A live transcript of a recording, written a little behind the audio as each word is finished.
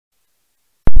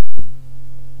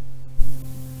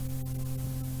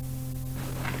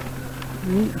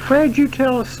Fred, you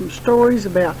tell us some stories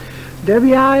about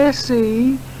WISC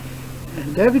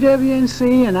and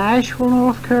WWNC in Asheville,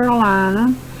 North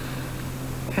Carolina,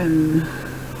 and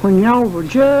when y'all were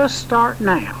just starting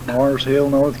out. Mars Hill,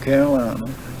 North Carolina.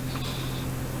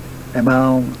 Am I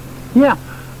on? Yeah.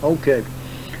 Okay.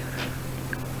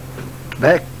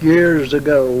 Back years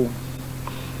ago,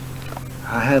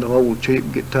 I had an old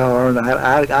cheap guitar, and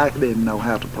I didn't know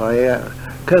how to play. A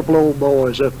couple old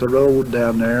boys up the road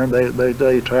down there,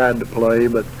 they tried to play,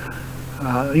 but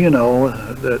you know,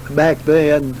 back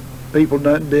then people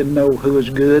didn't know who was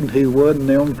good and who wasn't.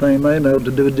 The only thing they know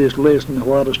to do is just listen to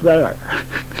what is there.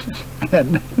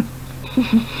 And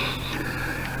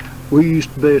we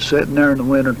used to be sitting there in the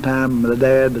winter time, my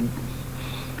dad would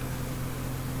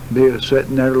be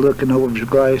sitting there looking over his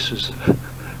glasses,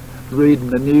 reading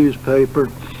the newspaper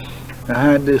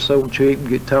behind this old cheap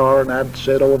guitar, and I'd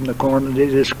sit over in the corner and they'd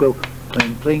just go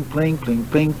pling, pling, pling, pling,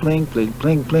 pling, pling, pling,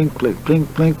 pling, pling, pling, pling,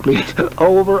 pling, pling,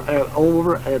 over and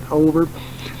over and over.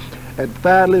 And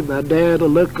finally my dad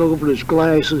would look over his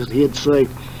glasses and he'd say,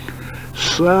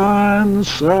 "Son,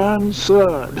 son,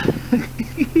 son,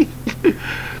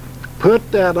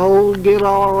 put that old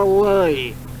guitar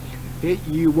away.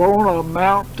 You won't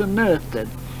amount to nothing.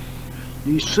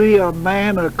 You see a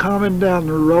man coming down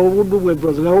the road with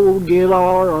an old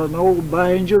guitar or an old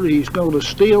banjo, he's going to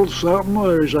steal something,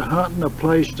 or he's hunting a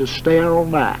place to stay all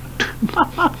night."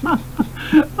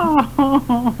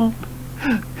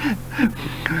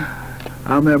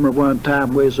 I remember one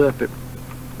time we was up at,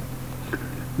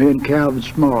 me and Calvin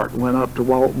Smart went up to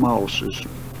Walt Moss's.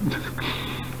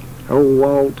 Old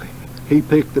Walt, he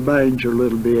picked the banjo a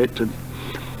little bit, and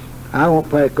I don't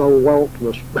think old Walt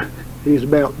was, he's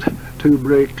about 2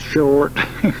 bricks short.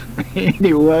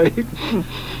 Anyway,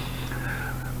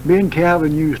 me and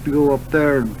Calvin used to go up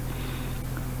there, and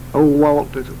old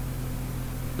Walt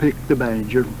picked the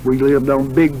banjo. We lived on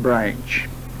Big Branch,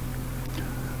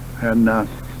 and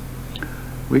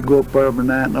we'd go up there every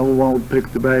night, and old Walt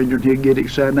picked the banjo, and he'd get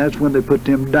excited. And that's when they put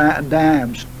them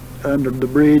dimes under the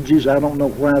bridges. I don't know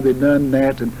why they done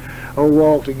that, and old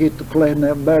Walt to get to playing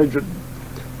that banjo.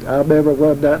 I remember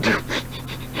when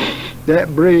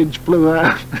that bridge flew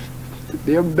out,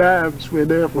 them dimes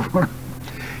went everywhere.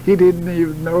 He didn't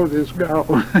even know this guy.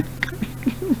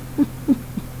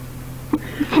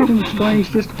 Them strings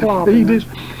just flopping.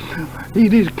 He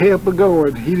just kept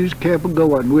going. He just kept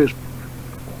going. Me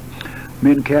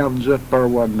and Calvin's up there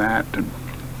one night, and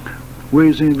we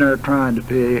was in there trying to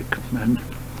pick, and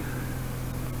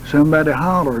somebody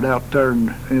hollered out there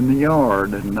in the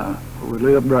yard, and we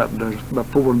lived right there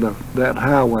before that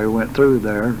highway went through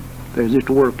there. They was just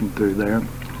working through there.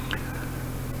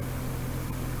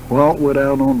 Walt went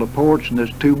out on the porch, and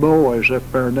there's 2 boys up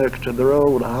there next to the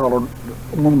road. I hollered,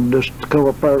 wanted us to come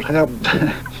up there and have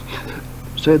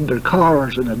said their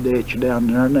cars in a ditch down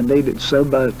there, and they needed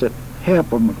somebody to help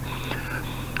them.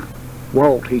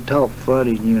 Walt, he talked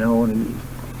funny, you know, and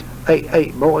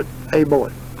hey boy,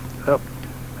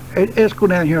 let's go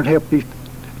down here and help these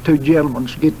 2 gentlemen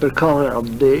get their car out of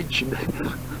the ditch. And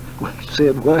we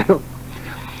said, well.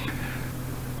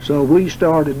 So we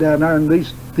started down there, and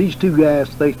these 2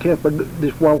 guys, they kept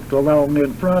just walked along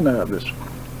in front of us.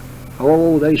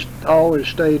 Oh, they always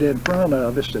stayed in front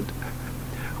of us, and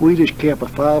we just kept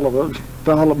following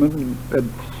them.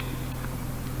 And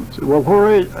said, well,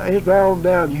 where is all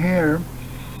down here?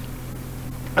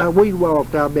 We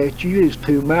walked, I bet you, it's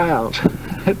 2 miles.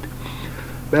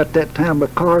 About that time a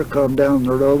car come down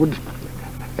the road,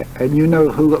 and you know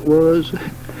who it was?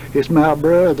 It's my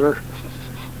brother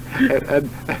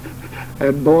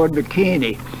and Boyd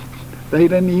McKinney. They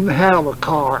didn't even have a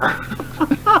car.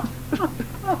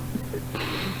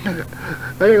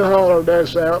 They hollered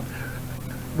us out.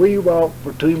 We walked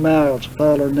for 2 miles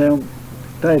following them,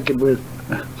 thinking we'd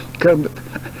come to,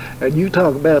 and you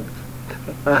talk about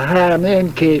a hind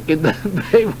end kick, and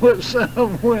they was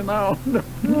something went on.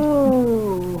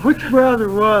 Oh, which brother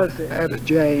was it? That was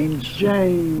James.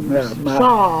 James.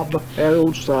 Sob. That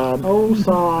old Sob. Old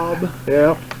Sob.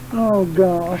 Yeah. Oh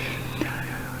gosh.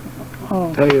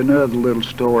 Oh. Tell you another little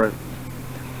story.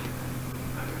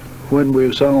 When we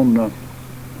was on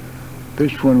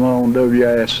this one on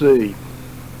WISC,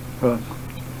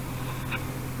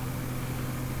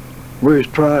 we was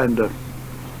trying to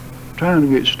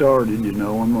get started, you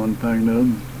know, on one thing or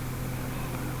another.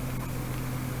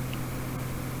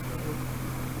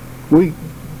 We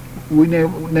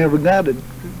never got it.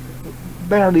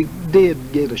 Barely did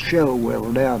get a show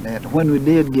well down there. When we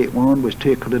did get one, was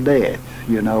tickled to death,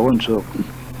 you know. And so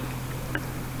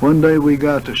one day we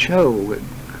got the show. It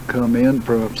come in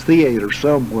from a theater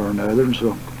somewhere or another, and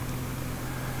so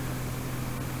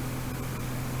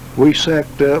we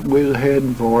sacked up, we was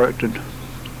heading for it, and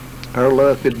our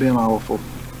luck had been awful.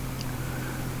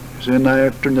 It was in the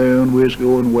afternoon, we was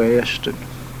going west, and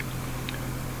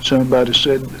somebody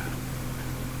said,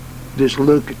 just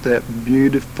look at that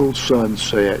beautiful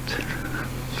sunset.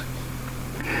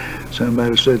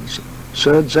 Somebody said,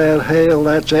 sunset hell,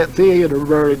 that's that theater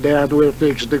burning down, we're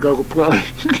fixing to go play.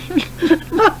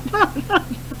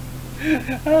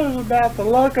 That was about the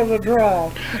luck of the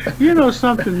draw. You know,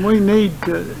 something we need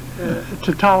to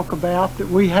talk about that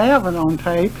we haven't on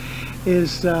tape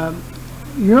is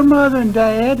your mother and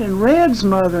dad and Red's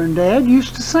mother and dad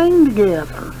used to sing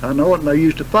together. I know it, and they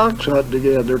used to fox hunt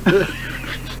together too.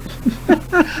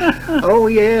 Oh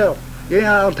yeah,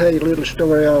 yeah, I'll tell you a little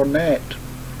story on that.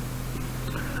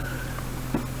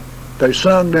 They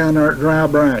sung down there at Dry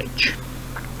Branch,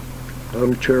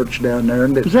 little church down there.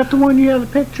 And is that the one you have a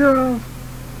picture of?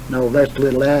 No, that's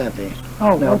Little Ivy.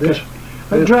 Oh, now, okay.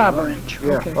 This Dry Branch.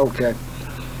 Yeah, okay.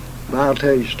 Well, I'll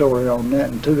tell you a story on that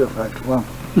and too. Well,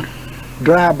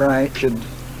 Dry Branch and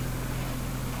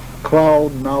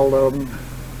Claude and all of them,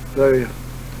 they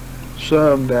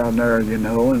sung down there, you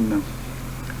know, and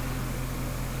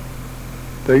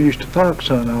they used to fox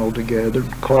hunt all together.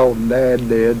 Claude and Dad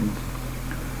did. And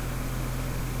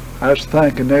I was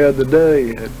thinking the other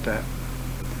day that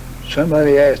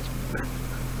somebody asked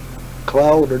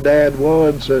Claude or Dad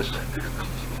once, says,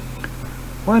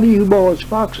 why do you boys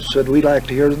fox? I said, we like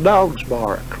to hear the dogs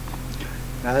bark.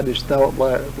 I just thought,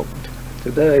 like,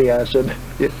 today, I said,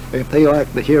 if they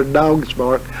like to hear dogs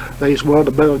bark, they just want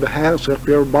to build a house up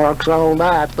there that barks all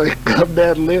night. They come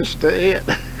down and listen to it.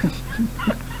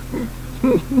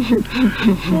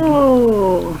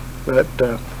 Oh. But,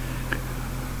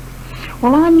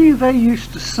 well, I knew they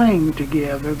used to sing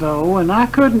together, though, and I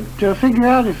couldn't figure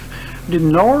out if, did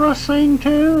Nora sing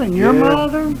too, and your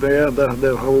mother? Yeah,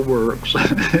 the whole works.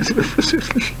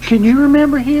 Can you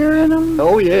remember hearing them?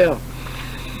 Oh, yeah.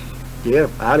 Yeah,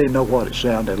 I didn't know what it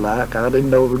sounded like. I didn't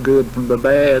know the good from the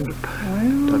bad.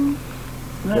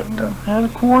 Well, had a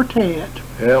quartet.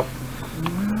 Yep.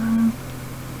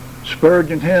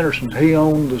 Spurgeon Henderson, he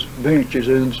owned the benches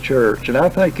in the church, and I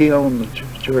think he owned the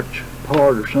church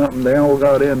part or something. They all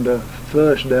got into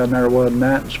fuss down there one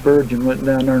night, and Spurgeon went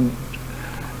down there and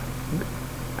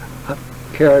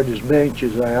carried his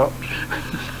benches out.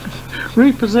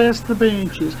 Repossessed the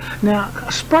benches. Now,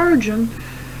 Spurgeon...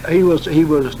 He was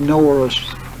Nora's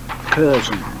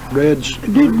cousin.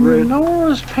 Did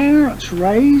Nora's parents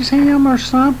raise him or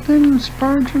something,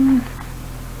 Spurgeon?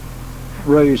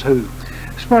 Raise who?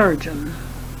 Spurgeon.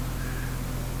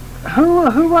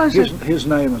 Who was it? His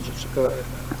name is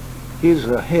he's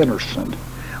a Henderson.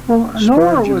 Well, Spurgeon.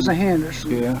 Nora was a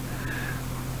Henderson. Yeah.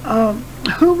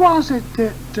 Who was it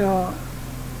that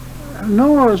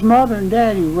Nora's mother and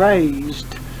daddy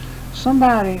raised?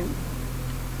 Somebody.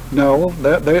 No,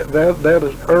 that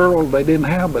is Earl. They didn't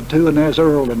have but two, and that's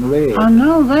Earl and Red. I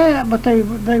know that, but they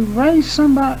raised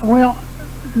somebody. Well,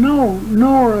 no,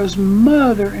 Nora's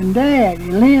mother and daddy,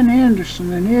 Lynn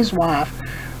Anderson and his wife,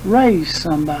 raised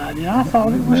somebody. I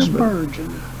thought it was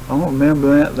Spurgeon. I don't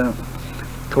remember that though.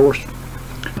 Of course,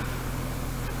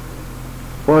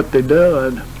 what they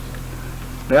done.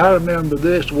 Now I remember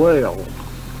this well.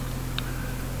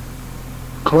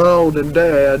 Claude and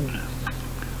Dad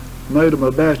made them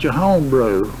a batch of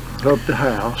homebrew up the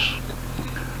house.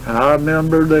 And I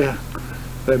remember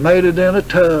they made it in a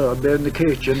tub in the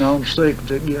kitchen on the sink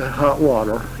to get hot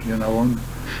water, you know. And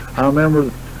I remember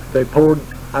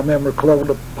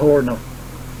Claude pouring a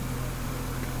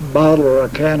bottle or a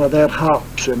can of that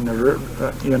hops in there,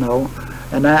 you know.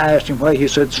 And I asked him why. He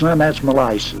said, son, that's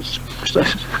molasses. I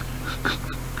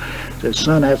said,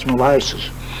 son, that's molasses.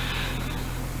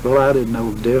 Well, I didn't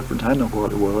know the difference. I know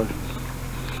what it was.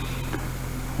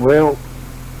 Well,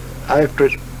 after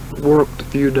it worked a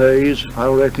few days, I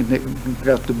reckon it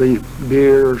got to be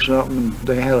beer or something.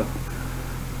 They had a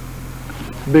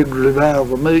big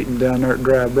revival meeting down there at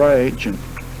Dry Branch, and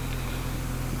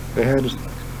they had us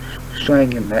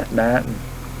singing that night. And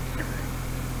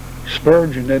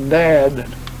Spurgeon and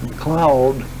Dad and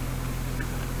Claude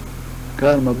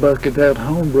got them a bucket of that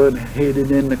homebrew and headed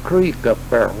in the creek up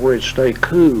there where it stay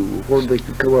cool, where they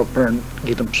could go up there and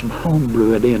get them some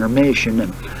homebrew at intermission.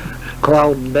 And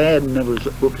Claude and Dad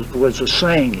was a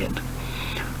singing,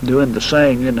 doing the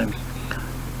singing, and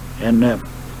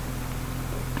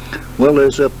well, they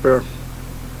was up there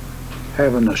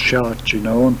having a shot, you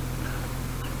know, and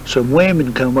some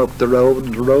women come up the road,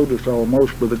 and the road was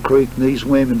almost by the creek, and these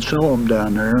women saw them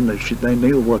down there, and they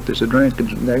knew what they were drinking,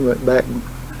 and they went back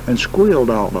and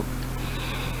squealed on them.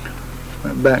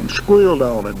 Went back and squealed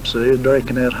on them, see,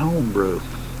 drinking that homebrew.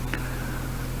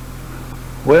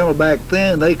 Well, back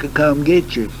then they could come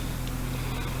get you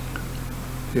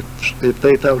if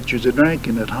they thought you was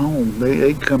drinking at home.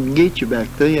 They'd come get you back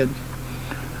then.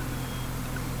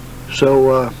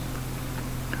 So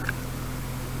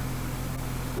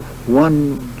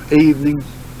one evening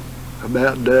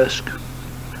about dusk,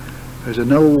 there's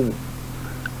an old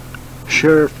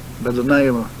sheriff by the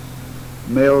name of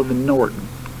Melvin Norton.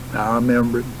 I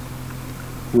remember it.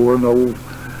 Wore an old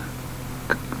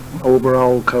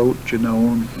overall coat, you know,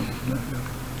 and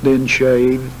then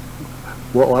shaved,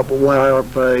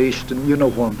 wire-faced, and you know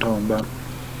what I'm talking about.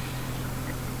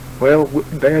 Well,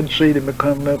 Dad seen him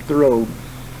coming up the road.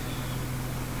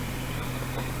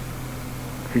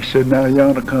 He said, "Now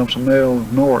yonder comes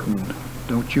Melvin Norton.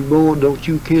 Don't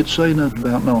you kids say nothing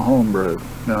about no homebrew.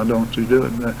 Now don't you do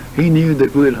it." He knew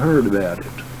that we'd heard about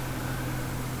it.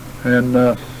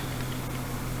 And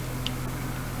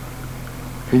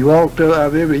he walked up, I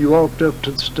remember he walked up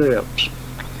to the steps.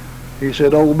 He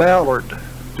said, "Old Ballard,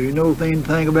 do you know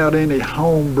anything about any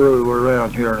homebrew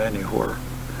around here anywhere?"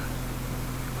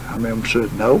 I remember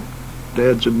said, "No."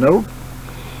 Dad said, "No,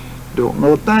 don't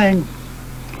know a thing."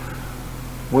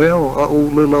 Well,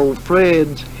 little old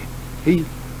Fred, he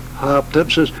hopped up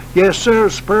and says, "Yes, sir,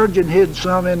 Spurgeon hid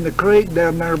some in the creek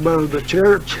down there above the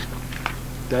church."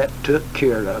 That took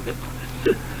care of it.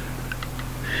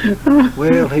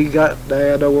 Well, he got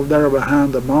Dad over there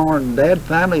behind the barn. Dad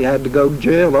finally had to go to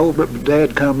jail over it, but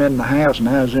Dad come in the house and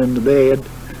I was in the bed.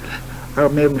 I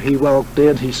remember he walked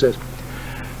in, he says,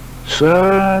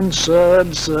 "Son,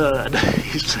 son, son,"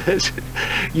 he says,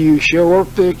 "you sure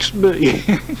fixed me."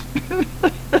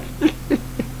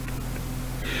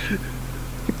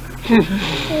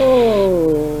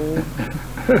 Oh.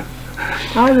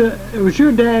 Was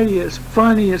your daddy as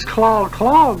funny as Claude?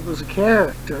 Claude was a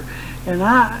character, and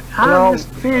I just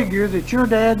figure that your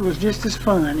dad was just as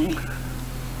funny.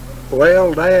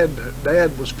 Well, Dad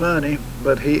was funny,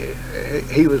 but he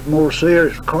was more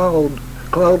serious. Claude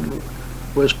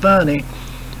was funny,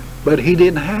 but he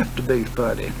didn't have to be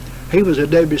funny. He was a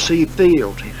W.C.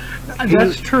 Fields.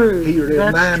 That's true. He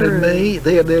reminded me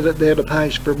they're the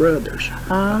Pastor brothers.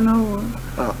 I know.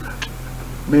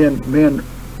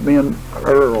 Me and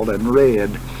Earl and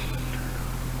Red,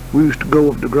 we used to go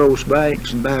up to Gross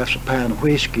Banks and buy us a pound of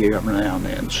whiskey every now and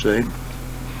then, see.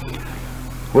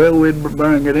 Well, we'd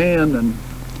bring it in, and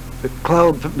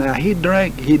Claude, now he'd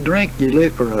drink your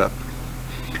liquor up.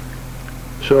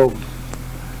 So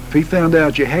if he found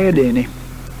out you had any,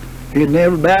 he'd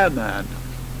never buy none,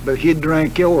 but he'd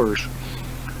drink yours.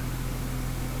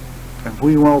 And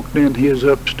we walked in, he was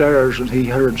upstairs, and he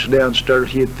heard us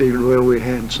downstairs. He'd figured, well, we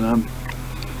had some.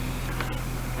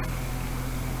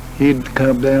 He'd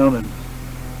come down and,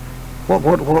 what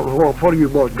are you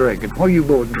boys drinking? What are you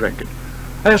boys drinking?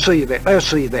 Let's see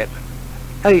that.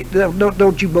 Hey,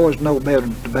 don't you boys know better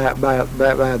to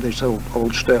buy this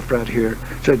old stuff right here?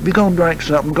 So if you're gonna drink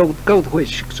something, go to the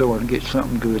whiskey store and get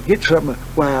something good. Get something.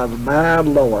 Why, my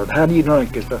Lord, how do you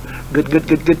drink it? Good.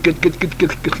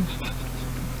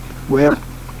 Well,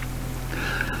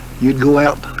 you'd go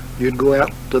out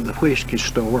to the whiskey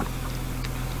store.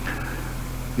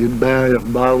 You'd buy a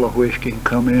bottle of whiskey and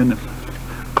come in, and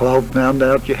Claude found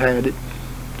out you had it.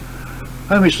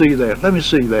 Let me see that.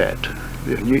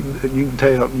 You can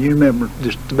tell, you remember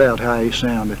just about how he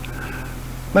sounded.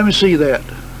 Let me see that.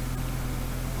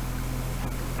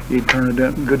 He'd turn it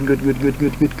down.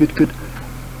 Good.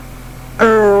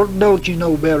 Earl, don't you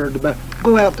know better to buy?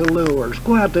 Go out to Lures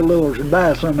and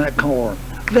buy some of that corn.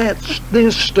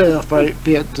 This stuff ain't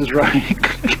fit to drink.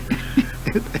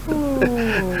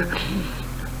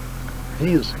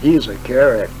 He's a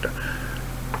character.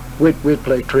 We'd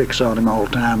play tricks on him all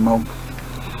the time, though.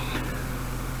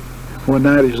 One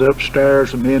night he's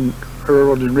upstairs, and then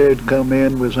Earl and Red come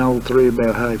in. Was all three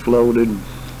about half loaded.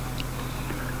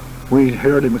 We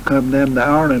heard him come down the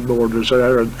ironing board was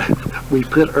there, and we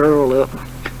put Earl up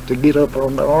to get up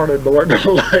on the ironing board and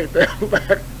lay down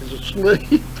back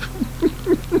asleep.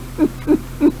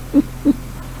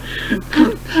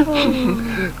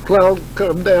 Claude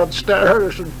come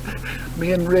downstairs, and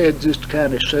me and Red just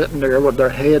kind of sitting there with their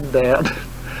head down.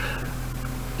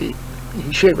 He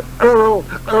said, Earl,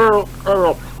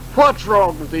 what's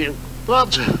wrong with you?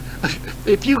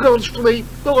 If you go to sleep,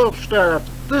 go upstairs.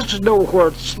 This is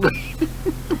nowhere to sleep."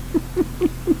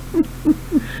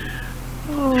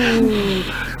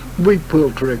 We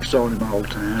pulled tricks on him all the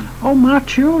time. Oh, my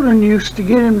children used to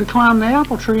get him to climb the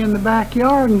apple tree in the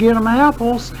backyard and get them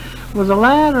apples with a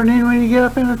ladder, and then when you get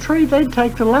up in a tree, they'd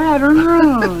take the ladder and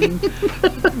run.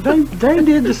 they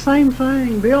did the same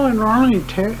thing. Bill and Ronnie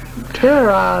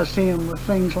terrorized him with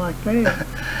things like that.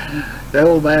 The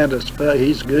old man,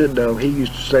 he's good though. He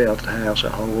used to stay at the house a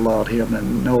whole lot, him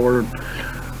and Nord.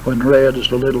 When Red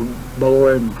was a little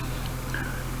boy, and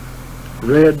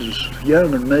Red was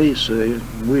younger than me, see.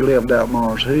 We lived out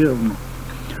Mars Hill. And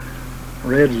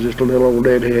Red was just a little old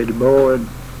red-headed boy. And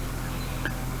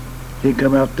he'd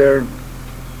come out there,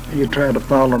 he'd try to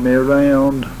follow me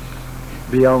around.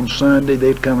 Be on Sunday,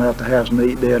 they'd come out the house and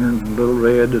eat dinner, and little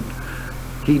Red, and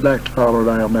he'd like to follow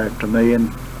around after me.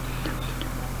 And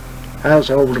I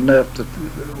was old enough that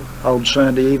on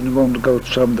Sunday evening wanted to go to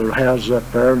some of their houses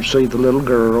up there and see the little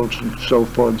girls and so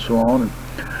forth and so on. And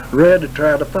Red would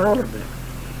try to follow me.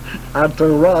 I'd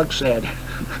throw rocks at him,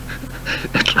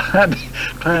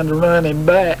 trying to run him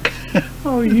back.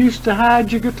 Oh, you used to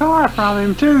hide your guitar from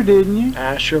him too, didn't you?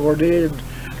 I sure did.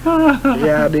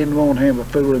 Yeah, I didn't want him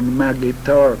fooling my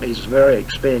guitar. It's very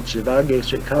expensive. I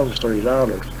guess it cost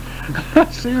 $3.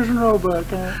 Sears and Roebuck,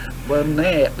 huh? Wasn't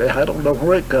that? I don't know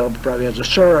where it comes from. It's a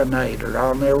Surinator.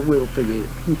 I never will forget.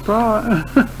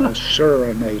 A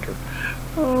Surinator.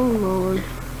 Oh, Lord.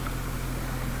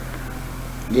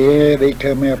 Yeah, they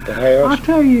come out the house. I'll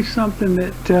tell you something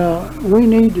that we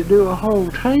need to do a whole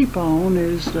tape on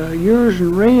is yours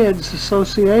and Red's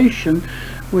association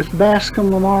with Bascom,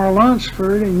 Lamar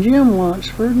Lunsford, and Jim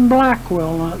Lunsford, and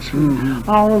Blackwell Lunsford,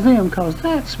 all of them, because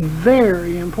that's a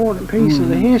very important piece of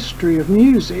the history of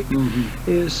music,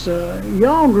 is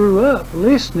y'all grew up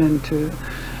listening to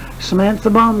Samantha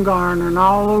Baumgartner and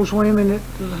all those women at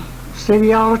the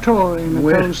City Auditorium and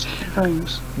those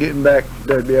things. Getting back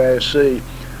to WISC,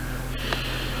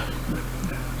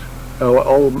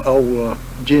 old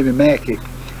Jimmy Mackey,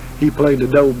 he played the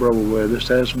dobro with us.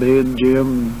 That's been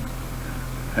Jim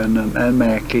and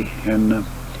Mackey and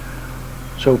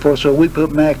so forth. So we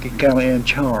put Mackey kind of in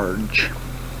charge,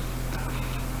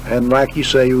 and like you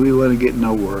say, we wasn't getting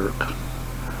no work.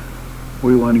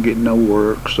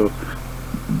 So,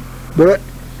 but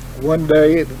one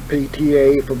day the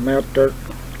PTA from out there,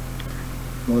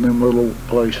 one of them little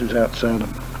places outside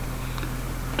of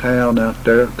town out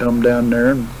there, come down there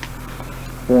and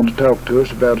wanted to talk to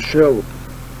us about a show.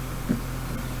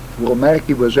 Well,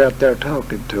 Mackey was out there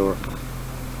talking to her.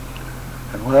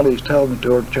 And while he's talking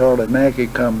to her, Charlie Mackey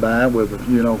come by with,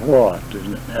 you know what,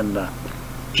 and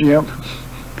Jim,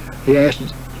 he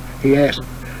asked,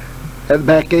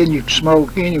 back then you could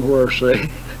smoke anywhere, see.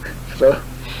 So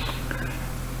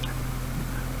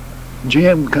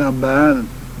Jim come by and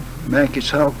Mackey's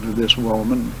talking to this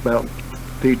woman about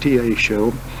PTA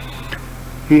show.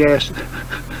 He asked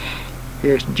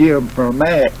Jim for a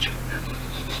match.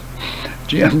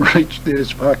 Jim reached in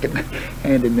his pocket and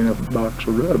handed him a box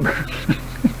of rubber.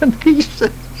 And he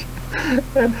said,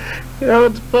 and you know,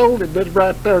 it's folded, but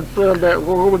right there in front of that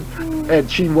woman,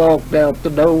 and she walked out the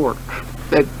door.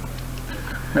 And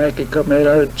Mackey come in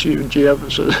there and chewed Jim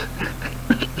and said,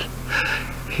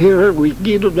 here we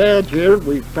get him out here,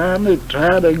 we finally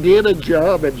try to get a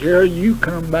job, and here you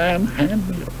come by and hand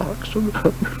me a box of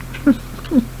rubber.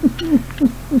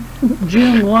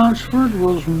 Jim Lunsford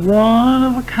was one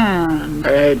of a kind.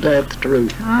 Ain't that the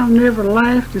truth? I've never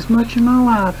laughed as much in my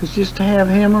life as just to have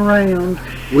him around.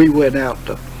 We went out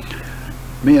to,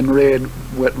 me and Red,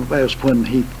 that was when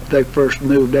they first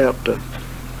moved out there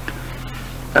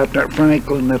at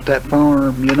Franklin at that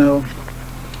farm, you know.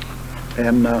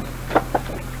 And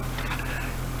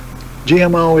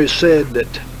Jim always said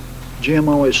that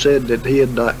he'd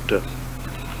like to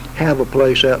have a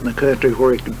place out in the country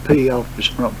where he could pee off his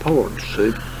front porch,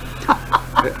 see.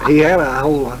 He had a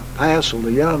whole passel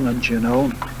of young'uns, you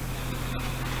know.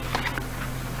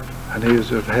 And he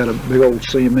had a big old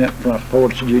cement front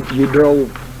porch. You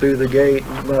drove through the gate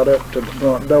right up to the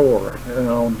front door, you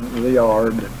know, in the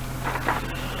yard.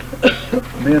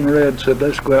 Me and Red said,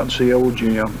 let's go out and see old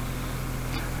Jim.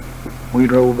 We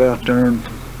drove out there, and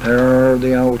there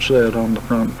they all sat on the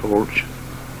front porch.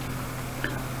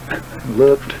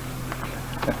 Looked,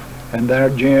 and there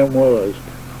Jim was,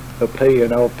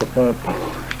 a-peeing off the front porch.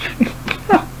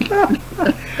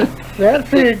 That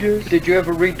figures. Did you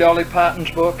ever read Dolly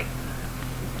Parton's book?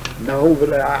 No,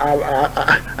 but I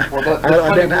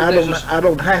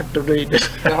don't have to read it.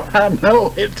 No. I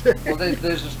know it. Well,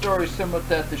 there's a story similar to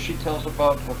that she tells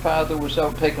about her father was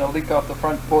out taking a leak off the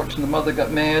front porch, and the mother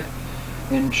got mad,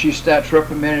 and she starts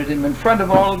reprimanding him in front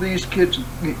of all of these kids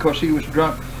because he was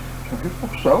drunk.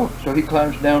 So he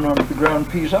climbs down onto the ground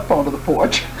and pees up onto the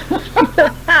porch.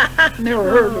 Never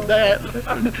heard of that.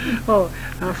 Oh,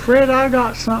 now Fred, I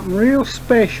got something real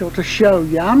special to show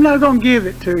you. I'm not going to give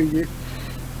it to you.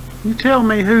 You tell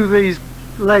me who these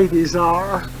ladies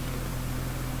are.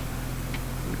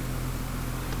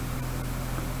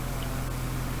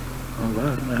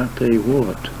 Well, I'll tell you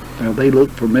what. Now, they look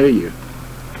familiar.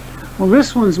 Well,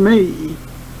 this one's me.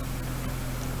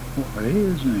 What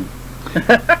is it?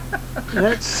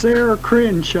 That's Sarah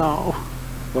Crenshaw.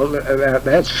 Well,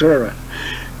 that's Sarah.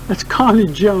 That's Connie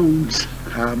Jones.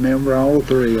 I remember all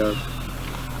three of them.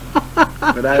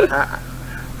 But I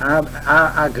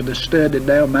could have studied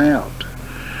them out.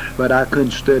 But I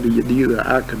couldn't study you.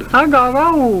 I got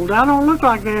old. I don't look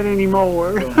like that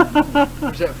anymore. Was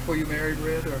that before you married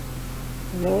Red, or?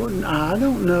 Well, I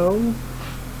don't know.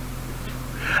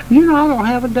 You know, I don't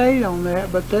have a date on that,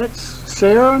 but that's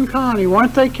Sarah and Connie.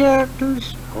 Weren't they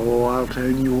characters? Oh, I'll tell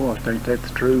you what. Ain't that the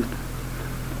truth?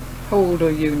 How old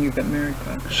are you when you got married,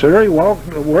 Parker? Sarah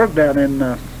worked down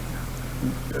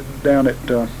at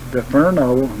the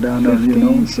Furno down there,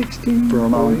 15, 16, for a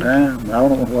long time. I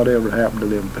don't know whatever happened to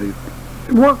them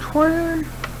people. Worked where?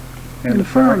 In the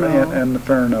Furno. In the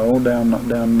Furno,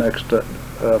 down next to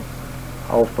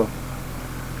off of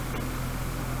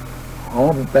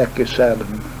on back this side of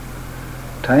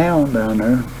town down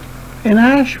there. In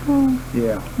Asheville?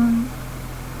 Yeah.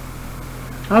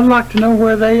 I'd like to know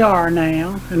where they are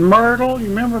now. And Myrtle, you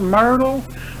remember Myrtle?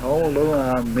 Oh,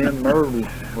 no, me and Myrtle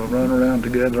will run around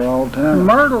together all the time.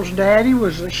 Myrtle's daddy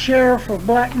was the sheriff of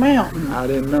Black Mountain. I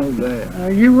didn't know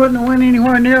that. You wouldn't have went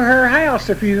anywhere near her house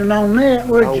if you'd have known that,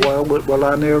 would you? Oh, well,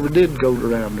 I never did go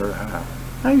around her house.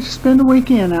 I used to spend the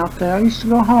weekend out there. I used to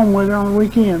go home with her on the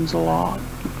weekends a lot.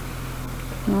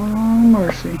 Oh,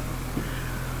 mercy.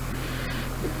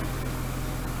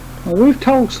 Well, we've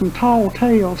told some tall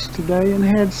tales today and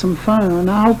had some fun.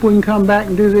 I hope we can come back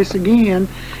and do this again.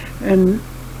 And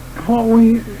what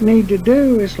we need to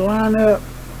do is line up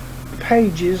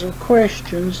pages of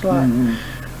questions. Like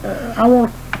I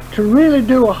want to really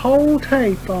do a whole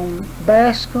tape on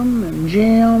Bascom and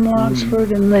Jim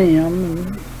Lunsford and them,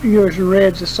 and yours and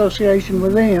Red's association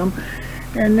with them.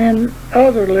 And then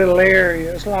other little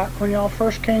areas, like when y'all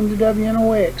first came to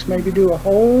WNOX, maybe do a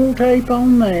whole tape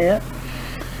on that.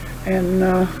 And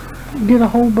get a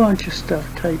whole bunch of stuff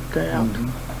taped out.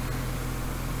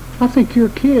 I think your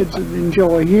kids would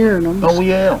enjoy hearing them. Oh,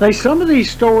 yeah. Some of these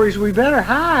stories we better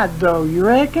hide, though, you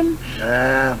reckon?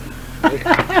 They're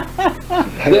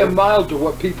mild to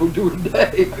what people do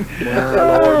today.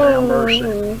 Well, Lord have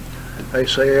mercy. They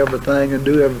say everything and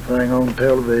do everything on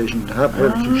television. I've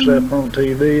heard some stuff on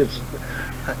TV.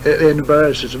 It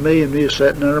embarrasses me, and me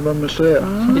sitting there by myself.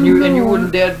 And you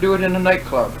wouldn't dare do it in a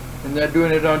nightclub. And they're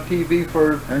doing it on TV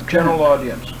for general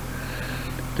audience.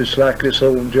 Just like this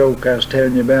old joke I was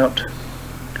telling you about.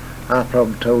 I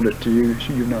probably told it to you.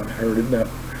 You've not heard it, but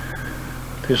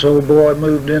this old boy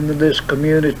moved into this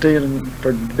community and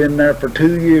been there for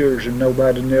 2 years, and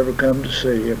nobody never come to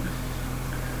see him.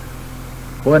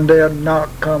 One day a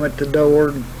knock come at the door,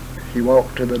 and he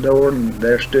walked to the door, and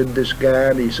there stood this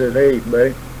guy, and he said, "Hey,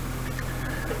 buddy,"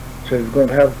 said, "we're going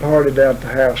to have a party down at the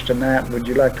house tonight. Would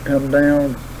you like to come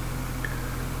down?"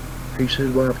 He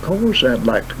said, "Well, of course I'd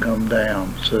like to come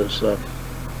down." Says,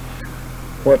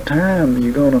 "What time are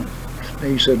you gonna?"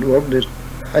 He said, "Well, just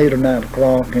 8 or 9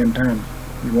 o'clock anytime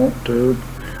you want to."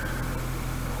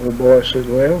 Old boy said,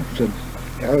 "Well," said,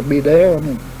 "I'll be down."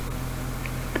 And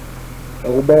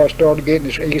old boy started getting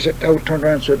his, he said, turned around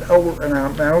and said, "Oh,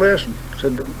 now listen,"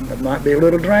 said, "there might be a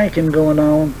little drinking going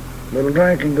on.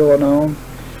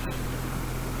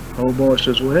 Old boy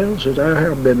says, "Well," says, "I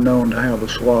have been known to have a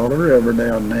swaller every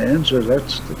now and then," says,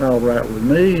 "that's all right with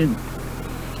me." And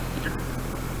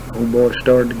old boy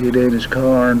started to get in his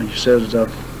car, and he says, "At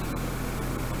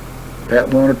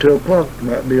 1 or 2 o'clock,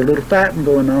 might be a little fighting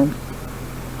going on.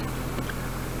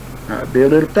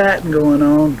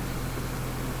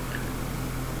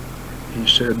 He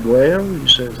said, "Well," he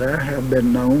says, "I have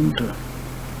been known to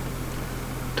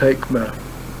take my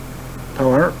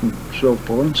part and so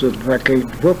forth, and said, if I can't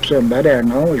whoop somebody, I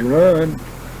can always run."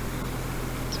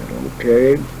 I said,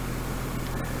 "Okay."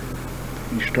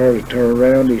 He started to turn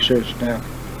around. He says, "Now,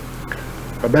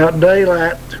 about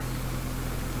daylight,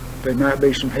 there might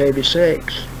be some heavy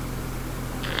sex."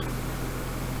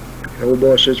 The old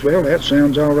boy says, "Well, that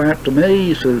sounds all right to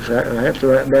me." He says, "That's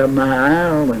right down my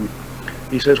aisle." And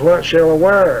he says, "What shall I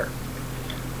wear?"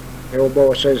 The old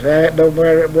boy says, "Don't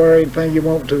wear anything you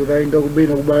want to. There ain't gonna be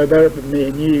nobody there but me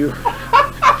and you."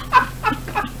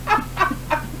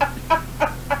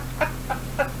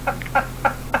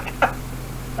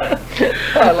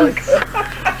 I like that.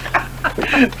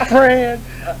 Fred,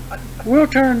 we'll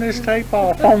turn this tape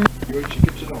off on. Where she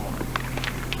gets it on.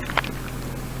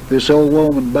 This old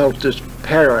woman bought this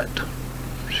parrot.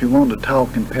 She wanted a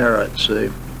talking parrot, see.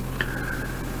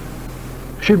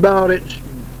 She bought it.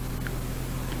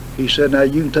 He said, now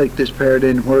you can take this parrot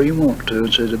anywhere you want to,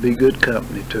 and said it'll be good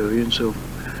company to you. And so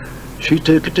she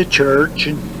took it to church,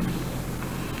 and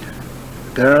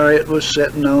there it was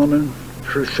sitting on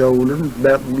her shoulder,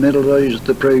 about the middle age of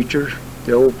the preacher.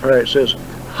 The old parrot says,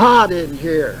 hot in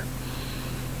here.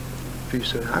 She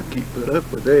said, I can't put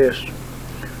up with this.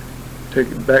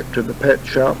 Took it back to the pet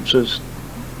shop and says,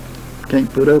 can't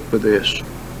put up with this.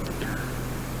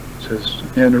 Says,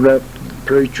 interrupted the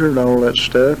preacher and all that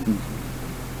stuff. And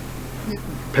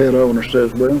pet owner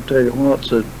says, well, I'll tell you what,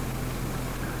 said,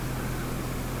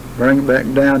 bring it back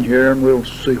down here and we'll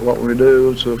see what we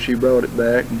do. So she brought it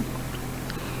back. And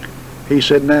he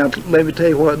said, now let me tell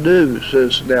you what to do.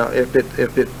 Says, now if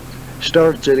it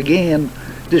starts it again,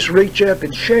 just reach up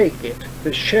and shake it.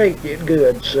 Just shake it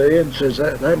good, see? And says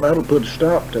that'll put a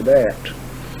stop to that.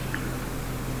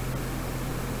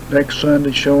 Next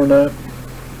Sunday, sure enough,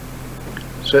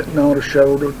 sitting on her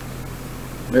shoulder,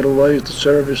 middle way of the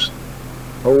service,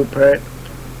 old parrot,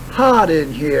 hot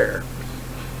in here.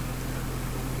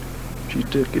 She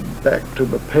took it back to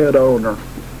the pet owner.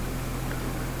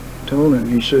 Told him,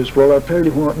 he says, well, I'll tell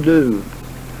you what to do.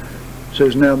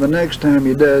 Says, now the next time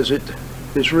he does it,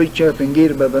 just reach up and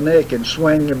get him by the neck and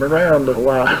swing him around a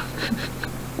while.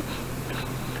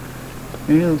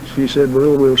 And she said,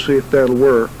 well, we'll see if that'll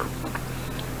work.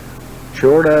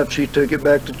 Sure enough, she took it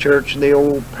back to church, and the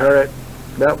old parrot,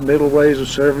 about middle ways of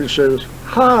service, says,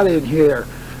 hot in here.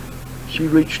 She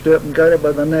reached up and got it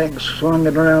by the neck, swung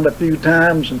it around a few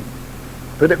times, and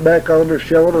put it back on her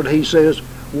shoulder, and he says,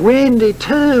 windy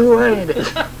too, ain't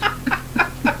it?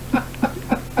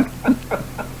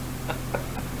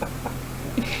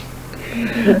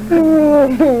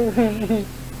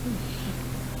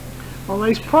 Well,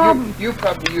 there's problems. You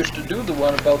probably used to do the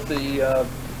one about the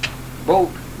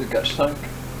boat that got sunk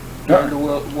during the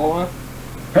war.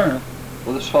 Huh.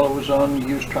 Well, this fellow was on,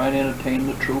 he was trying to entertain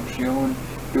the troops, you know, and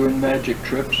doing magic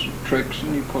tricks,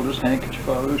 and he pulled his handkerchief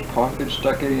out of his pocket,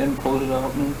 stuck it in, pulled it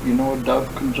out, and, you know, a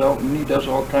dove comes out, and he does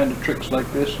all kinds of tricks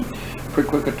like this, and pretty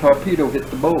quick a torpedo hit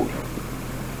the boat.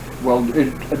 Well,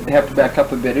 it'd have to back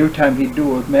up a bit. Every time he'd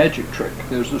do a magic trick,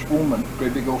 there's this woman,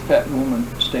 great big old fat woman,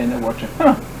 standing there watching.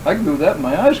 I can do that with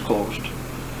my eyes closed.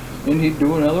 And he'd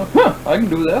do another. I can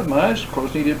do that with my eyes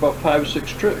closed. And he did about 5 or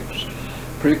 6 tricks.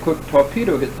 Pretty quick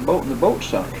torpedo hit the boat, and the boat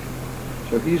sunk.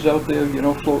 So he's out there, you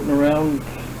know, floating around,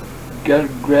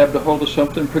 grabbed a hold of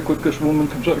something. Pretty quick, this woman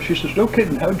comes up. She says, "No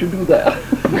kidding, how'd you do that?"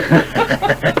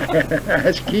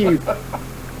 That's cute.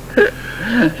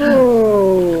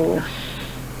 Oh.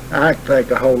 I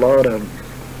think a whole lot of them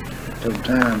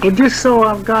sometimes. Well, just so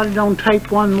I've got it on tape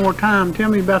one more time, tell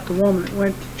me about the woman that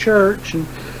went to church, and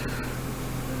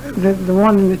the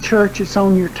one in the church that's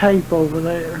on your tape over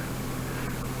there.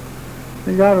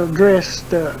 They got her dress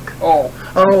stuck. Oh,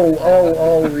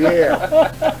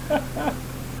 yeah.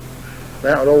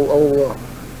 That old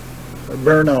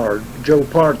Bernard, Joe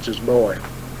Parts' boy.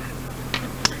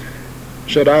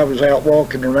 Said I was out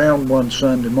walking around one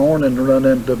Sunday morning and run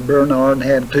into Bernard and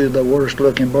had 2 of the worst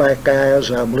looking black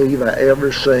eyes I believe I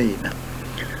ever seen.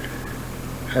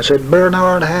 I said,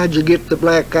 Bernard, how'd you get the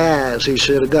black eyes? He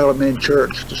said, I got them in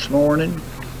church this morning.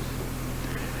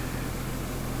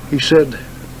 He said,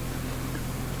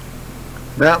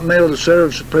 about the middle of the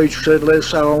service, the preacher said,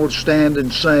 let's all stand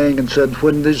and sing, and said,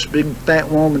 when this big fat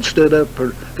woman stood up,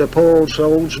 the poor old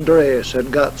soul's dress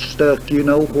had got stuck you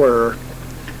know where.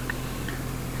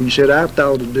 He said, I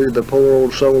thought to do the poor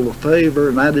old soul a favor,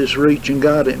 and I just reached and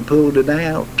got it and pulled it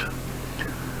out.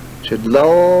 He said,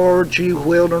 Lord, she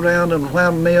wheeled around, and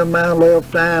while me and my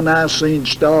left eye, and I seen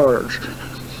stars.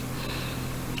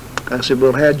 I said,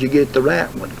 well, how'd you get the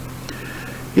right one?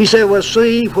 He said, well,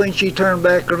 see, when she turned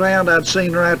back around, I'd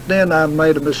seen right then I'd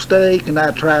made a mistake, and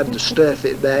I tried to stuff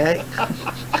it back.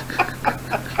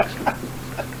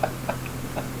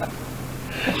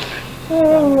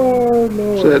 Oh,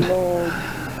 Lord.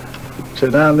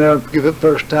 Said, I'll never forget the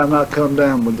first time I come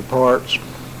down with the parts,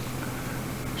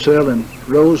 selling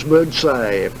rosebud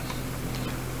salve.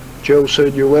 Joe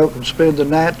said, you're welcome to spend the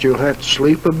night, you'll have to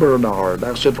sleep with Bernard.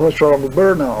 I said, what's wrong with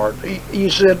Bernard?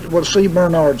 He said, well, see,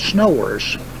 Bernard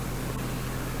snores.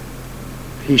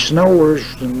 He snores,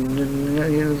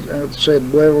 and I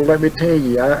said, well, let me tell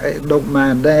you, I don't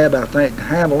mind that, I think,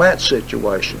 handle that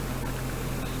situation.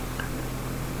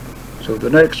 So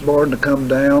the next morning to come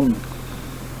down,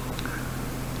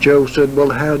 Joe said,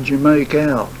 well, how'd you make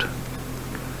out?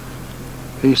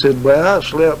 He said, well, I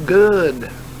slept good.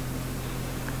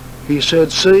 He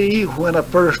said, see, when I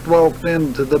first walked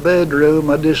into the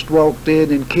bedroom, I just walked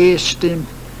in and kissed him.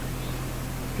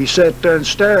 He sat there and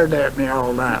stared at me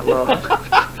all night long.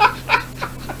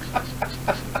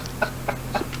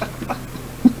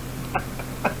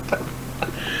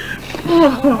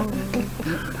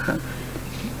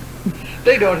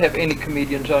 They don't have any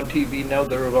comedians on TV now.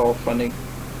 They're at all funny.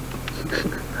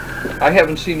 I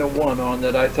haven't seen a one on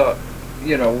that I thought,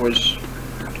 you know, was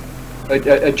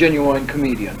a genuine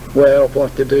comedian. Well,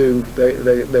 what they do,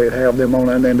 they have them on,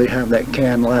 and then they have that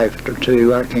canned laughter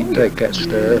too. I can't take that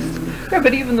stuff. Yeah,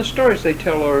 but even the stories they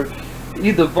tell are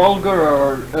either vulgar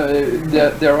or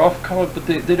they're off color, but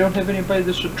they don't have anybody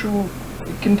that's a true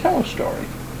can tell a story.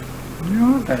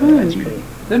 That's true.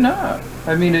 They're not.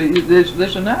 I mean,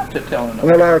 there's an art to telling them.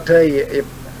 Well, I'll tell you,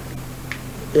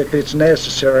 if it's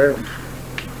necessary,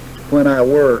 when I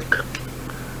work,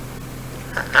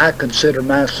 I consider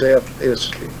myself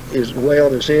as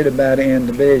well as anybody in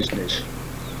the business,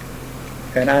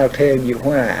 and I'll tell you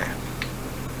why.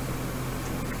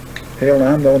 Hell,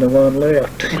 I'm the only one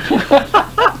left.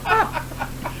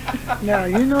 Now,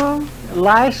 you know,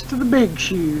 last of the big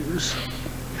shoes.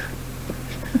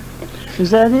 Is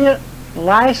that it?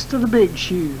 Last of the big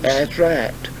shoes. That's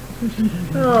right.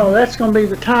 Oh, that's going to be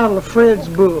the title of Fred's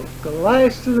book, The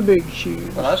Last of the Big Shoes.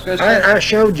 Well, I was gonna say, I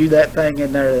showed you that thing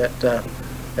in there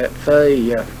that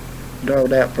Faye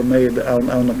drawed out for me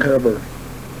on the cover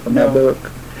of my book.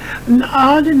 No,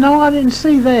 I didn't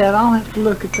see that. I'll have to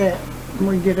look at that when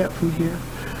we get up from here.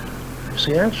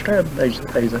 See, I was trying. There's a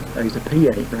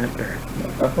P8 right there.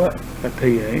 a what? A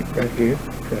P8 right here.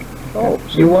 Oh,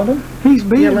 You want them? He's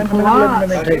being let me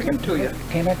polite. I'll take him to you.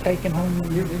 Can I take him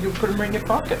home? You put him in your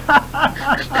pocket.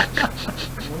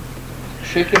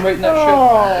 Shake him right in that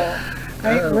Oh,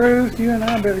 Aunt Ruth, you and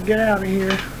I better get out of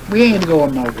here. We ain't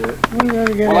going nowhere. We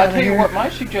better get Well, out I'll of tell you here. what my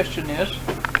suggestion is.